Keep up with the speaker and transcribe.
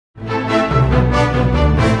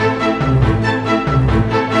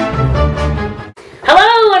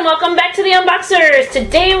Unboxers!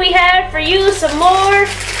 Today we have for you some more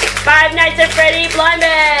Five Nights at Freddy blind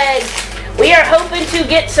bags. We are hoping to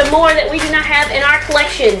get some more that we do not have in our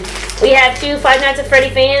collection. We have two Five Nights at Freddy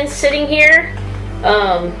fans sitting here.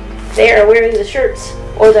 They are wearing the shirts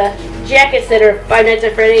or the jackets that are Five Nights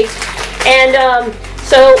at Freddy. And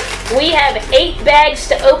so we have 8 bags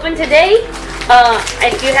to open today.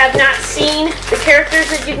 If you have not seen the characters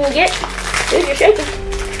that you can get, dude, you're shaking.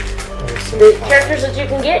 The characters that you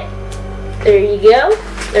can get. There you go.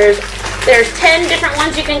 There's 10 different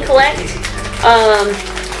ones you can collect.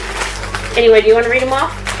 Anyway, do you want to read them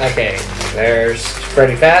off? Okay. There's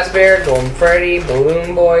Freddy Fazbear, Golden Freddy,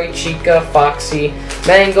 Balloon Boy, Chica, Foxy,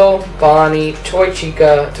 Mangle, Bonnie, Toy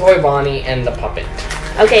Chica, Toy Bonnie, and the Puppet.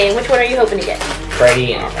 Okay, and which one are you hoping to get?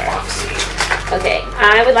 Freddy and Foxy. Okay,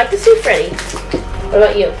 I would like to see Freddy. What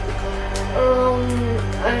about you?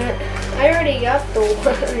 I already got the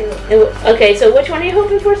one. Okay, so which one are you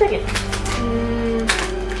hoping for second?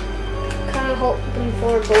 Kind of hoping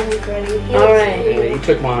for Golden Freddy. Alright. You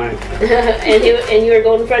took mine. and you are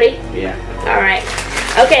Golden Freddy? Yeah. Alright.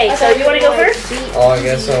 Okay, so you want to go first? Oh, I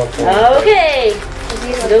guess so. Okay.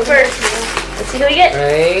 Go first. Let's see who we get.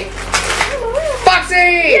 Right. Foxy!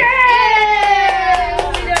 Yay!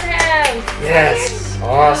 What we don't have. Yes.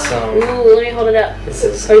 Awesome. Ooh, let me hold it up. This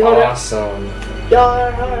is Let awesome. me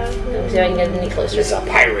see if I can get any closer. He's a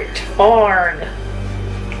pirate. Arg.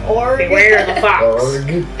 Beware the fox. Arg.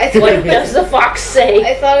 What does the fox say?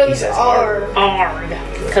 I thought it was He says R. Arg.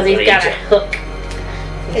 Because he's got a hook.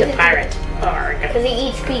 He's a pirate. Arg. Because he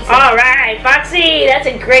eats pizza. Alright, Foxy, that's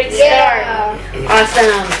a great start.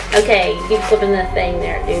 Awesome. Okay, keep flipping the thing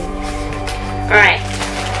there, dude. Alright.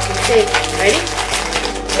 Let's see. Ready?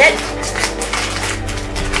 Set.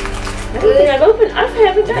 I don't think I've opened. I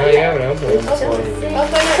haven't No, done you it. haven't opened it.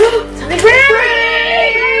 Something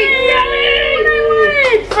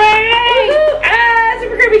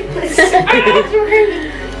Super creepy.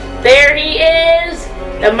 There he is.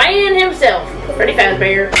 The man himself. Freddy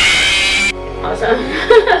Fazbear. Awesome.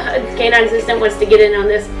 Canine assistant wants to get in on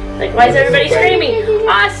this. Like, why is everybody screaming?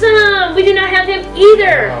 Awesome. We do not have him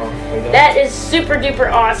either. That is super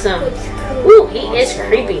duper awesome. Ooh, he is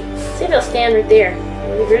creepy. See if he'll stand right there.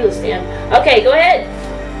 Really stand. Okay, go ahead.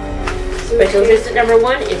 Special assistant number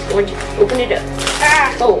 1 is going to open it up.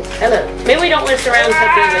 Oh, hello. Maybe we don't want to surround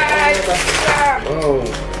something with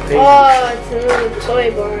Oh, it's another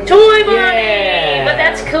toy barn. Toy Bonnie! Yeah. But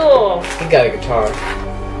that's cool. he got a guitar.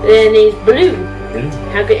 Then he's blue.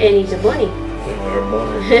 How could, and he's a bunny.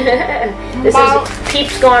 This is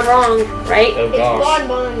Peeps Gone Wrong, right? Oh It's gosh.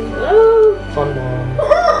 Bonbon. Woo! Fun one.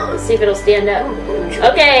 Let's see if it'll stand up.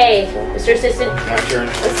 Okay, Mr. Assistant. My turn.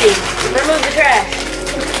 Let's see. Remove the trash.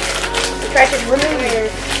 The trash is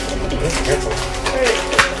removed. Careful.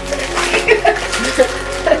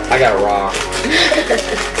 I got a rock.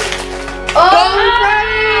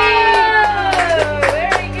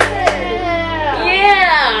 Very good.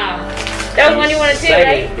 Yeah. That was one you wanted too,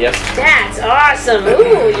 right? Yep. That's awesome.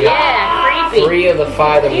 Ooh, yeah, creepy. 3 of the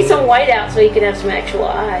 5 that Need some white out so he can have some actual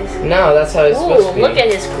eyes. No, that's how it's supposed to be. Look at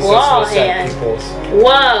his He's claw supposed to have hand. pupils.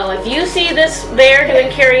 Whoa, if you see this bear doing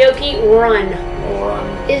karaoke, run.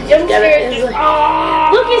 His jump scare is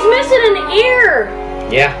Look, he's missing an ear.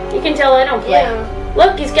 Yeah. You can tell I don't play. Yeah.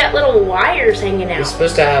 Look, he's got little wires hanging He's out.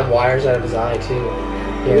 supposed to have wires out of his eye too.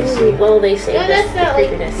 Yeah, see? Ooh, well, they say No, that's that's not the like-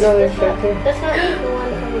 creepiness. No, there's right there. That's not the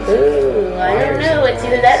one from Ooh, I don't know. It's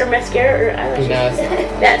either that or mascara or eyelashes. No, it's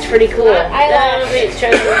not. That's pretty cool. Eyelash.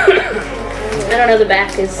 I don't know, the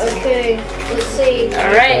back is... Okay, let's see.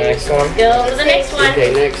 Alright, The next one. go to the next one.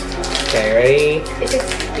 Okay, next. Okay, ready? If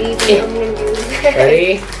it's BB, I'm gonna do it.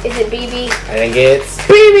 Ready? Is it BB? I think it's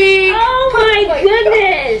BB! Oh my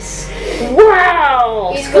goodness!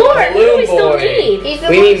 Wow! He's Score! got Who do we Balloon still Boy. need? He's the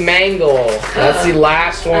We one- need Mangle. That's the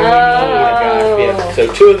last one we Oh. need. Yeah.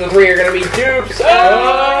 So 2 of the 3 are gonna be dupes.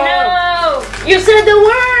 Oh no! You said the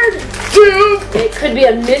word! Dupe! It could be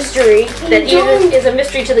a mystery that even is a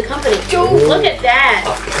mystery to the company. Look at A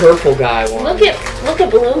that! purple guy one. Look at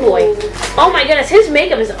Balloon Boy. Oh my goodness, his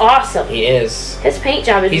makeup is awesome. He is. His paint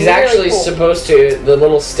job is He's really actually cool. supposed to, the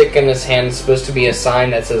little stick in his hand is supposed to be a sign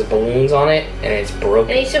that says balloons on it, and it's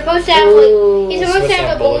broken. And he's supposed to have Ooh. like, he's supposed to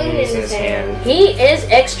have a balloon in his hand. He is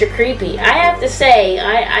extra creepy. I have to say,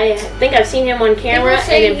 I think I've seen him on camera People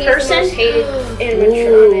say and in he's the person. most hated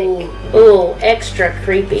animatronic. Ooh, extra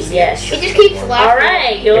creepy. Yes. He just keeps laughing. All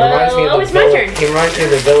right, He reminds me of oh, the it's my village. turn. He reminds me of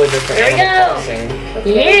the village of There we Animal go.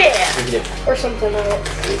 Crossing. Yeah. Or something else.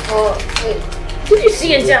 Wait. What did you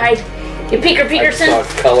see inside? You Peeker Peterson. I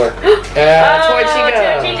saw color. Toy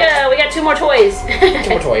Chica. Toy Chica. We got 2 more toys. 2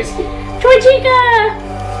 more toys. Toy Chica.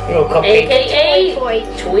 Little cupcake. AKA Toy.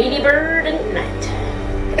 Tweety Bird and Night.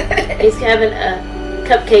 He's having a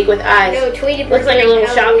cupcake with eyes. No, Tweety Bird. Looks like a during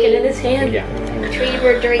little shopkin in Halloween. his hand. Yeah. Tweety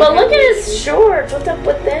Bird during But look at Halloween. his shorts. What's up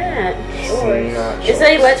with that? Shorts. Not Is shorts.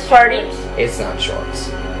 that Let's Party? It's not shorts.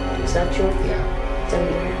 It's not shorts. No. It's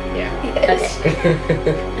underwear. Yeah. Yes.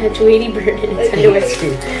 A Tweety Bird in his underwear.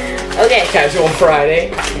 Okay. Casual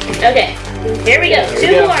Friday. Okay. Here we go.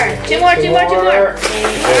 Two more. Two more.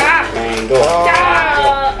 Mango.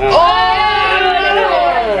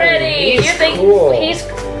 Oh, Freddy. He's You think cool. he's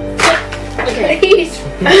okay.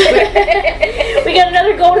 We got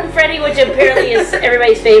another Golden Freddy, which apparently is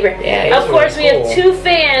everybody's favorite. Yeah, of course, we have 2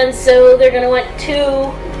 fans, so they're gonna want 2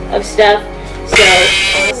 of stuff. So,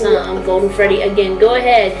 awesome. Golden Freddy again. Go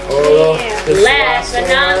ahead. Oh, Yeah. this Last but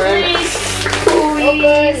not one. least.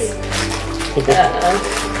 Please.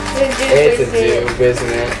 Uh-oh. It's a dupe, isn't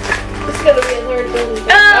it? It's gonna be a Lord Golden.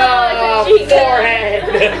 Oh, it's a Chica. forehead.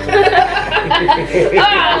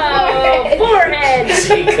 Oh, forehead.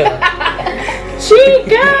 Chica.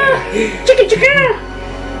 Chica. Chica.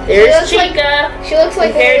 There's She looks Chica. She looks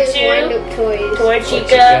like one Compared of those to wind-up toys. Toy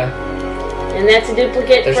Chica. And that's a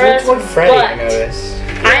duplicate There's for no us. Toy Freddy, I But noticed.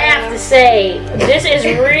 I have to say, this is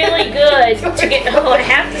really good to get. Oh, I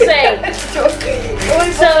have to say.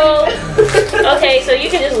 So, okay, so you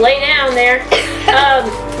can just lay down there.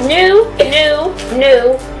 New.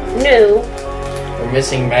 We're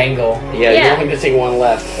missing Mangle. Yeah, Yeah. you're only missing one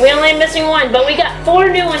left. We only missing 1, but we got 4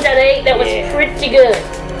 new ones out of 8. That was Yeah. pretty good.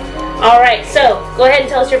 All right, so go ahead and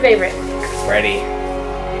tell us your favorite. Freddy.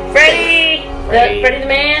 Freddy. Freddy. Freddy the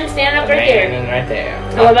man, stand up The right man there. and right there.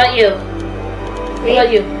 What about you? What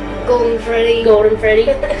about you? Golden Freddy. Golden Freddy?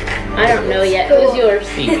 I don't know yet. Who's yours?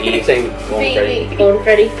 BB. Same Golden Freddy. Golden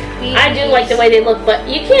Freddy. I do like the way they look, but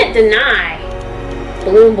you can't deny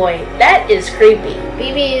Balloon Boy. That is creepy.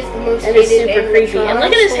 BB is the most That is hated super creepy. And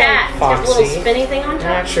look at his animatronic. hat. It's got a little Foxy. spinny thing on I top.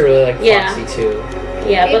 actually really like Yeah. Foxy too.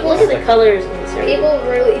 Yeah, but look at the colors. People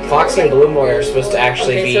really do Foxy and like Balloon Boy are supposed to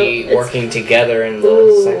actually Okay, so be it's- working together in the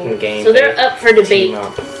Ooh. second game. So they're up for debate. Team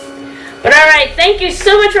up. But alright, thank you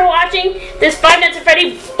so much for watching this Five Nights at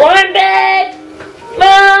Freddy blind bag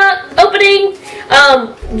opening.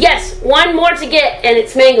 Yes, 1 more to get, and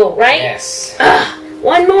it's Mangle, right? Yes.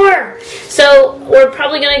 1 more. So we're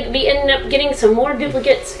probably going to be ending up getting some more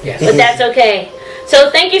duplicates, Yes. but that's okay. So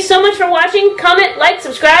thank you so much for watching. Comment, like,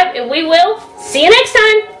 subscribe, and we will see you next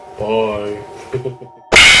time. Bye.